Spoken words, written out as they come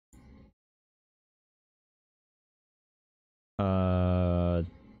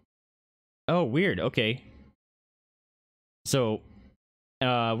Oh, weird. Okay. So,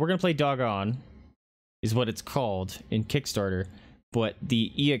 we're gonna play Doggone, is what it's called in Kickstarter, but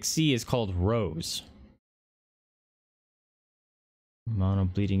the EXE is called Rose. Mono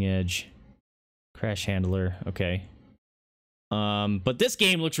bleeding edge. Crash handler. Okay. But this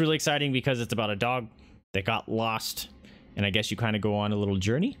game looks really exciting because it's about a dog that got lost, and I guess you kind of go on a little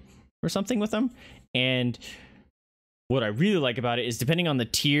journey or something with them. And what I really like about it is, depending on the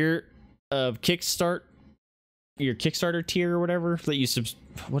tier of your Kickstarter tier or whatever that you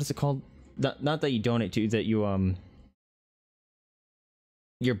what is it called? Not that you donate to, that you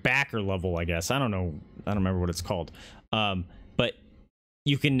your backer level, I guess. I don't know. I don't remember what it's called. But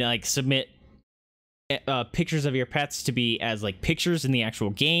you can like submit pictures of your pets to be as like pictures in the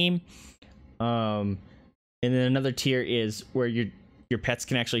actual game. And then another tier is where your pets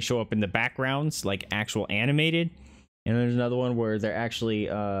can actually show up in the backgrounds, like actual animated. And there's another one where they're actually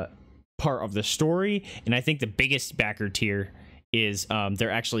part of the story. And I think the biggest backer tier is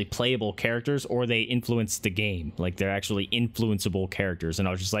they're actually playable characters, or they influence the game. Like, they're actually influenceable characters. And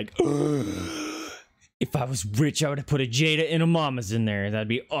I was just like, if I was rich, I would have put a Jada and a Mama's in there. That'd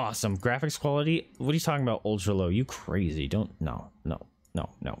be awesome. Graphics quality? What are you talking about, ultra low? You crazy. No.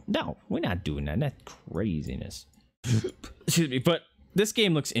 We're not doing that. That's craziness. Excuse me. But this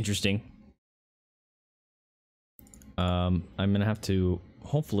game looks interesting. I'm gonna have to...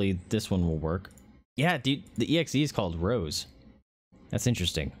 Hopefully this one will work. Yeah, dude, the EXE is called Rose. That's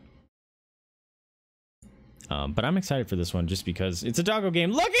interesting. But I'm excited for this one just because it's a doggo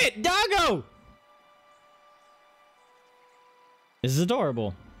game. Look it! Doggo! This is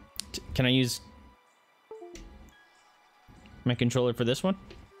adorable. Can I use my controller for this one?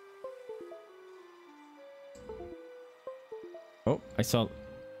 Oh, I saw...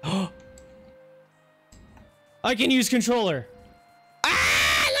 I can use controller!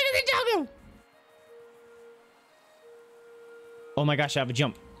 Ah! Look at the doggo! Oh my gosh, I have a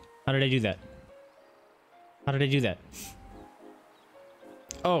jump. How did I do that? How did I do that?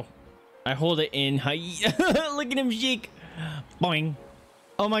 Oh, I hold it in high. Look at him shake. Boing.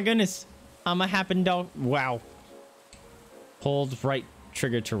 Oh my goodness. I'm a happen dog. Wow. Hold right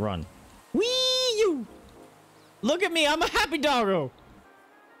trigger to run. Wee you. Look at me. I'm a happy doggo.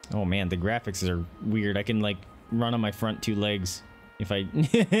 Oh man, the graphics are weird. I can like run on my front two legs if I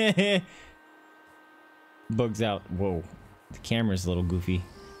bugs out. Whoa. The camera's a little goofy.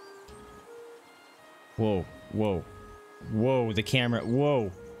 Whoa. Whoa. Whoa, the camera.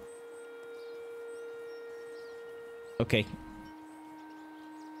 Whoa. Okay.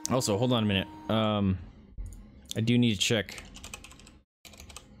 Also, hold on a minute. I do need to check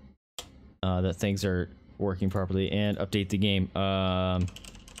that things are working properly and update the game.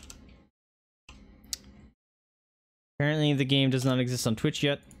 Apparently the game does not exist on Twitch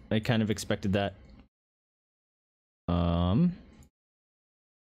yet. I kind of expected that.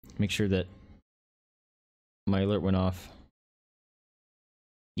 Make sure that my alert went off.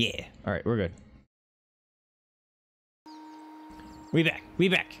 Yeah. All right, we're good. We back. We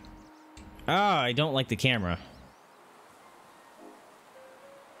back. Ah, I don't like the camera.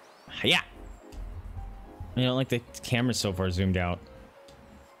 Yeah. I don't like the camera so far zoomed out.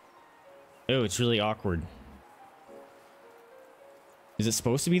 Oh, it's really awkward. Is it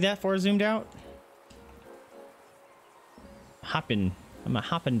supposed to be that far zoomed out? Hoppin'. I'm a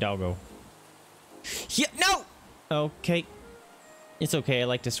hoppin' doggo. Yeah, no! Okay. It's okay, I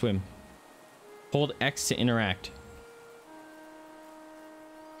like to swim. Hold X to interact.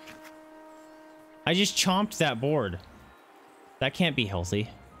 I just chomped that board. That can't be healthy.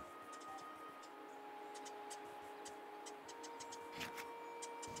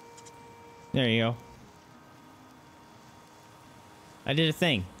 There you go. I did a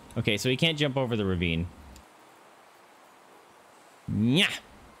thing. Okay, so he can't jump over the ravine. Yeah.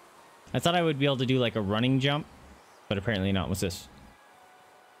 I thought I would be able to do like a running jump, but apparently not. What's this?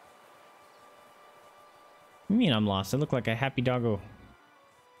 What do you mean I'm lost? I look like a happy doggo.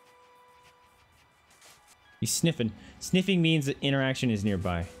 He's sniffing. Sniffing means that interaction is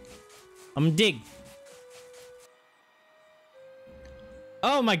nearby. I'm gonna dig.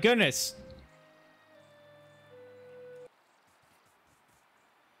 Oh my goodness.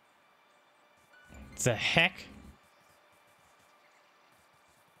 The heck?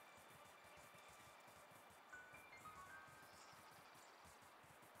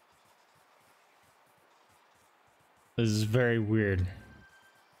 This is very weird.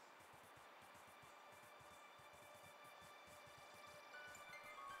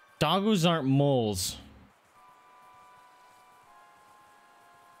 Doggos aren't moles.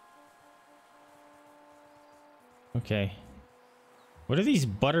 Okay. What are these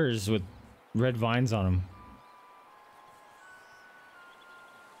butters with red vines on them?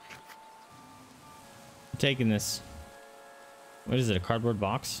 I'm taking this. What is it, a cardboard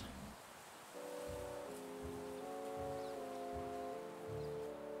box?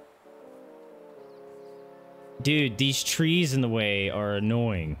 Dude, these trees in the way are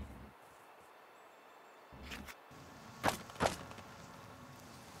annoying.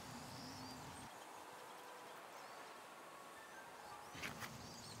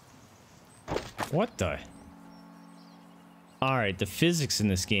 What the? Alright, the physics in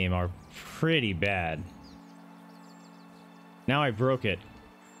this game are pretty bad. Now I broke it.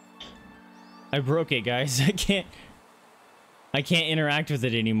 I broke it, guys. I can't interact with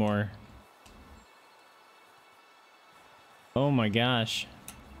it anymore. Oh my gosh.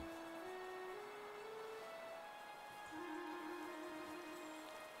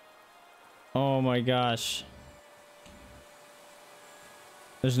 Oh my gosh.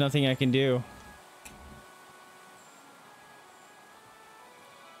 There's nothing I can do.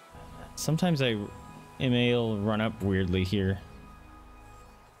 Sometimes it'll run up weirdly here.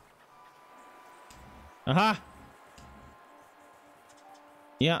 Aha!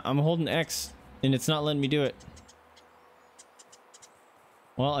 Yeah, I'm holding X and it's not letting me do it.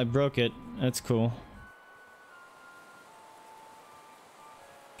 Well, I broke it. That's cool.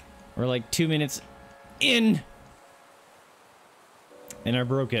 We're like 2 minutes in. And I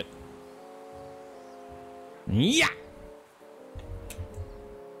broke it. Yeah!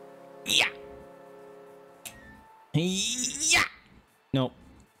 Yeah! Yeah! Nope.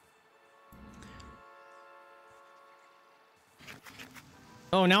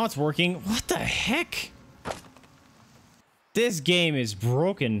 Oh, now it's working. What the heck? This game is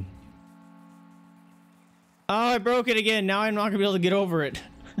broken. Oh, I broke it again. Now I'm not gonna be able to get over it.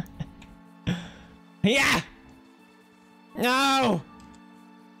 Yeah! No!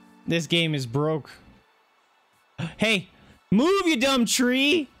 This game is broke. Hey, move, you dumb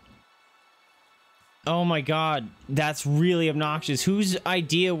tree! Oh my god, that's really obnoxious. Whose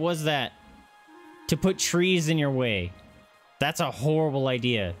idea was that? To put trees in your way. That's a horrible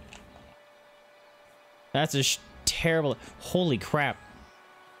idea. That's a terrible... Holy crap.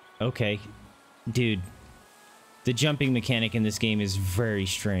 Okay. Dude. The jumping mechanic in this game is very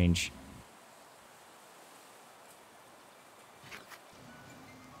strange.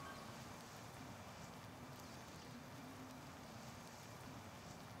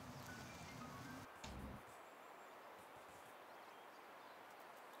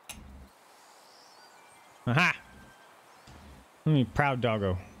 Aha! Proud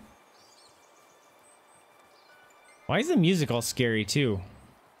doggo. Why is the music all scary too?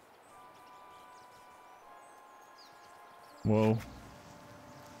 Whoa.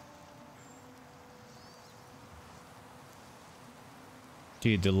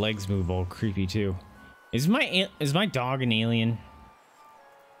 Dude, the legs move all creepy too. Is my dog an alien?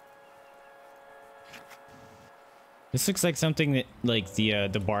 This looks like something that like the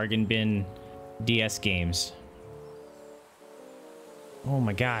bargain bin DS games. Oh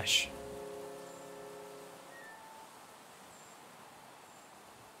my gosh.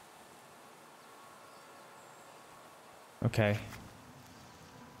 Okay.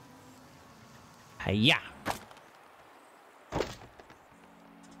 Hiya.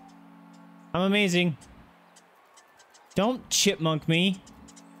 I'm amazing. Don't chipmunk me.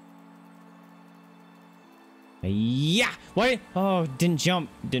 Yeah. Why? Oh, didn't jump.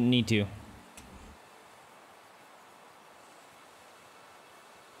 Didn't need to.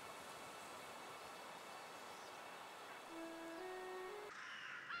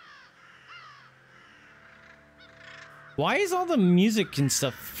 Why is all the music and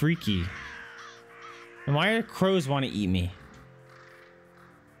stuff freaky? And why do crows want to eat me?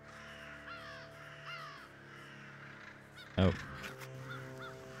 Oh.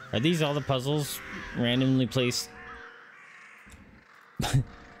 Are these all the puzzles? Randomly placed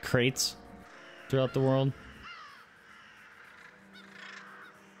crates throughout the world?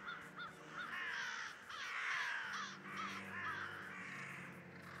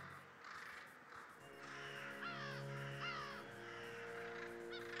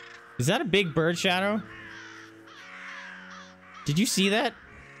 Is that a big bird shadow? Did you see that?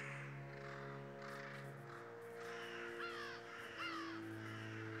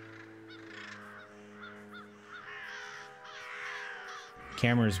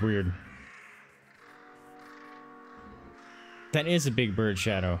 Camera is weird. That is a big bird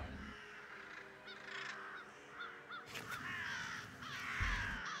shadow.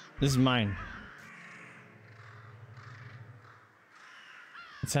 This is mine.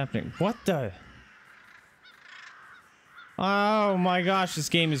 What's happening? What the? Oh my gosh, this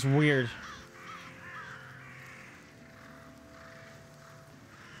game is weird.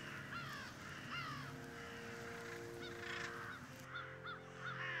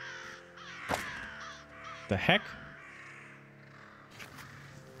 The heck?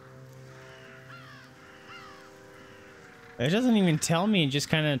 It doesn't even tell me, it just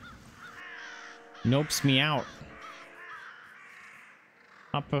kind of nopes me out.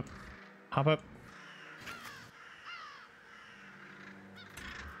 Hop up. Hop up.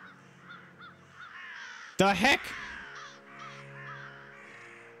 The heck?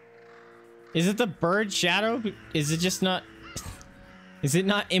 Is it the bird shadow? Is it just not... Is it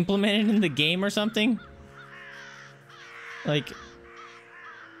not implemented in the game or something? Like...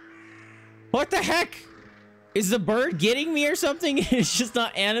 What the heck? Is the bird getting me or something? It's just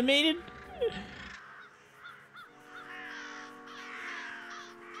not animated?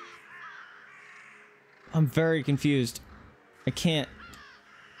 I'm very confused. I can't...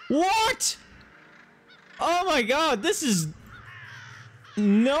 What? Oh my god, this is...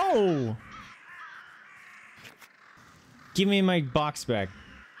 No! Give me my box back.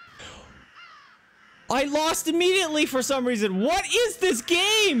 I lost immediately for some reason. What is this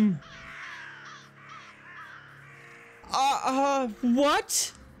game?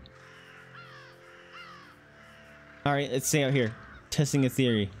 What? Alright, let's stay out here. Testing a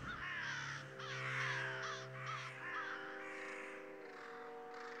theory.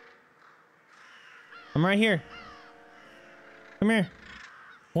 I'm right here. Come here.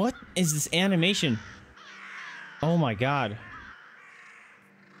 What is this animation? Oh my god.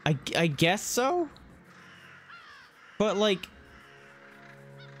 I guess so? But like...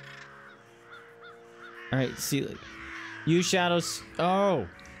 Alright, see, like... Use shadows... Oh!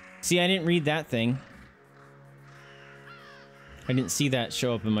 See, I didn't read that thing. I didn't see that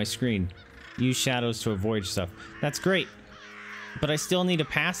show up in my screen. Use shadows to avoid stuff. That's great. But I still need to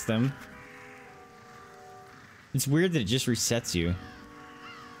pass them. It's weird that it just resets you.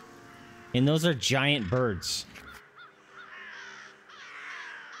 And those are giant birds.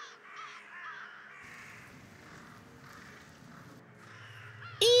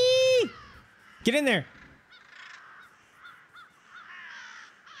 Eee! Get in there!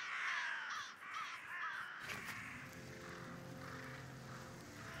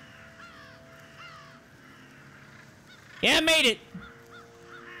 Yeah, I made it!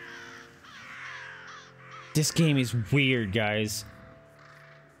 This game is weird, guys.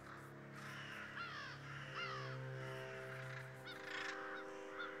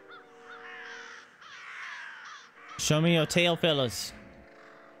 Show me your tail, fellas.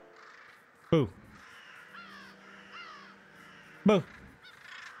 Boo. Boo.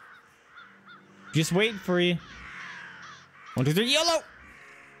 Just waiting for you. 1, 2, 3, yellow!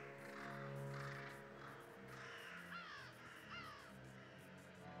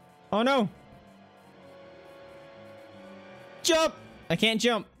 Oh no! Jump! I can't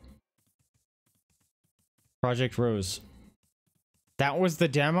jump. Project Rose. That was the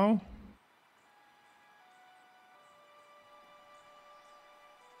demo?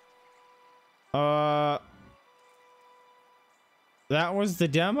 That was the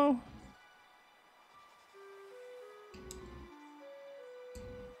demo?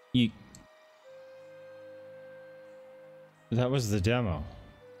 That was the demo.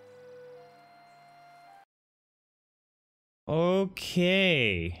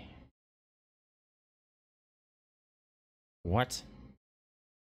 Okay. What?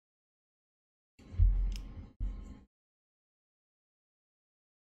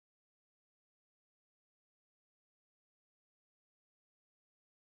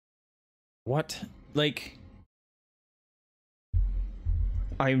 What? Like...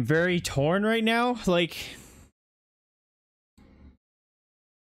 I'm very torn right now. Like...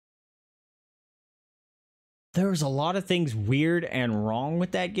 There's a lot of things weird and wrong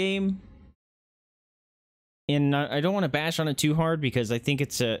with that game. And I don't want to bash on it too hard because I think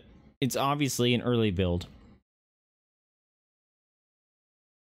it's obviously an early build.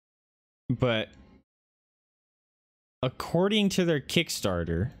 But according to their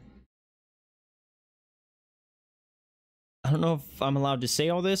Kickstarter, I don't know if I'm allowed to say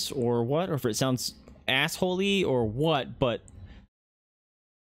all this or what, or if it sounds assholey or what, but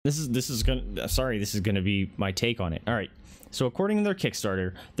this is gonna be my take on it. All right. So according to their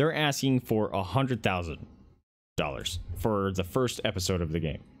Kickstarter, they're asking for $100,000 for the first episode of the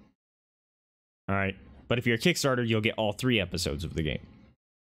game. All right. But if you're a Kickstarter, you'll get all 3 episodes of the game.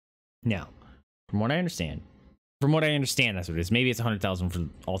 Now, from what I understand, that's what it is. Maybe it's $100,000 for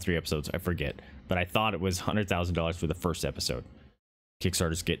all 3 episodes. I forget. But I thought it was $100,000 for the first episode.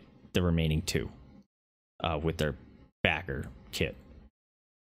 Kickstarters get the remaining 2 with their backer kit.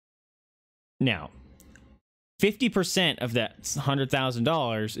 Now, 50% of that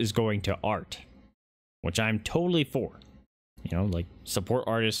 $100,000 is going to art, which I'm totally for. You know, like, support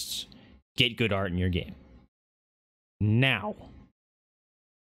artists, get good art in your game. Now,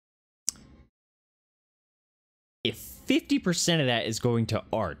 if 50% of that is going to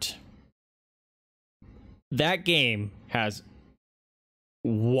art, that game has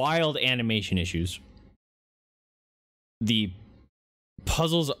wild animation issues. The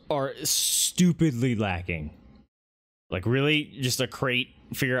puzzles are stupidly lacking. Like, really, just a crate,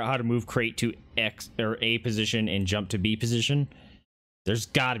 figure out how to move crate to X or A position and jump to B position. There's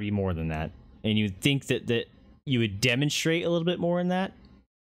got to be more than that. And you'd think that you would demonstrate a little bit more in that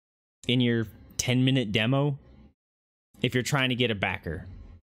in your 10-minute demo if you're trying to get a backer,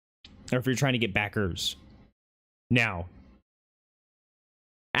 or if you're trying to get backers. Now,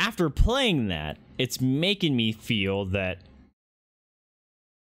 after playing that, it's making me feel that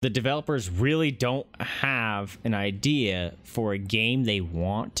the developers really don't have an idea for a game they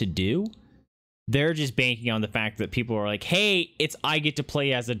want to do. They're just banking on the fact that people are like, hey, I get to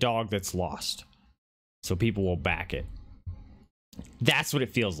play as a dog that's lost, so people will back it. That's what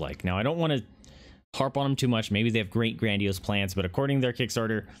it feels like. Now, I don't want to harp on them too much. Maybe they have great grandiose plans, but according to their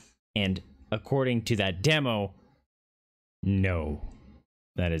Kickstarter and according to that demo, no,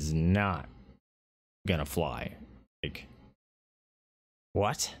 that is not gonna fly. Like,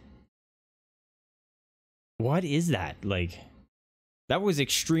 what? What is that? Like, that was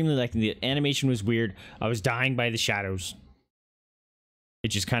extremely, like, the animation was weird. I was dying by the shadows. It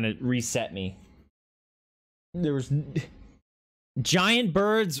just kind of reset me. There was giant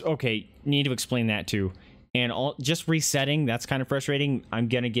birds. Okay, need to explain that too. And just resetting, that's kind of frustrating. I'm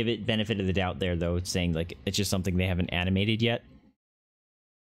gonna give it benefit of the doubt there, though. It's saying, like, it's just something they haven't animated yet.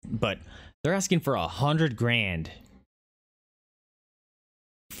 But they're asking for $100,000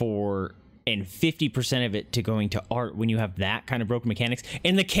 for, and 50% of it to going to art when you have that kind of broken mechanics.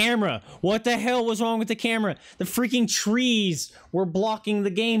 And the camera, what the hell was wrong with the camera? The freaking trees were blocking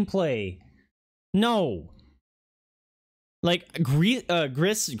the gameplay. No. Like, Grease,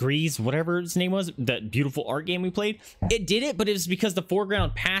 whatever its name was, that beautiful art game we played, it did it, but it was because the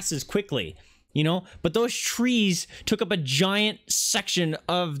foreground passes quickly, you know? But those trees took up a giant section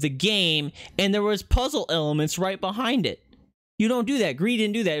of the game, and there was puzzle elements right behind it. You don't do that. Grease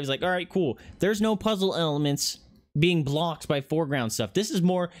didn't do that. It was like, all right, cool. There's no puzzle elements being blocked by foreground stuff. This is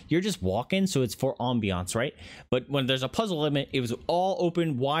more, you're just walking, so it's for ambiance, right? But when there's a puzzle element, it was all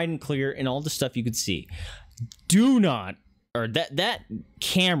open, wide, and clear, and all the stuff you could see. Do not, or that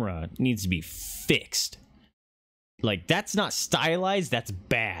camera needs to be fixed. Like, that's not stylized, that's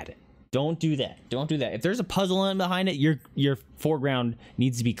bad. Don't do that. Don't do that. If there's a puzzle element behind it, your foreground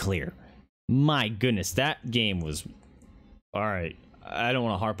needs to be clear. My goodness, that game was... Alright, I don't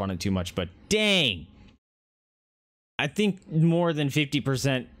want to harp on it too much, but dang! I think more than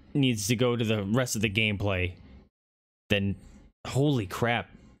 50% needs to go to the rest of the gameplay. Then, holy crap.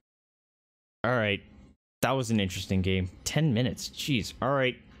 Alright, that was an interesting game. 10 minutes, jeez.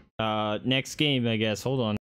 Alright, next game, I guess. Hold on.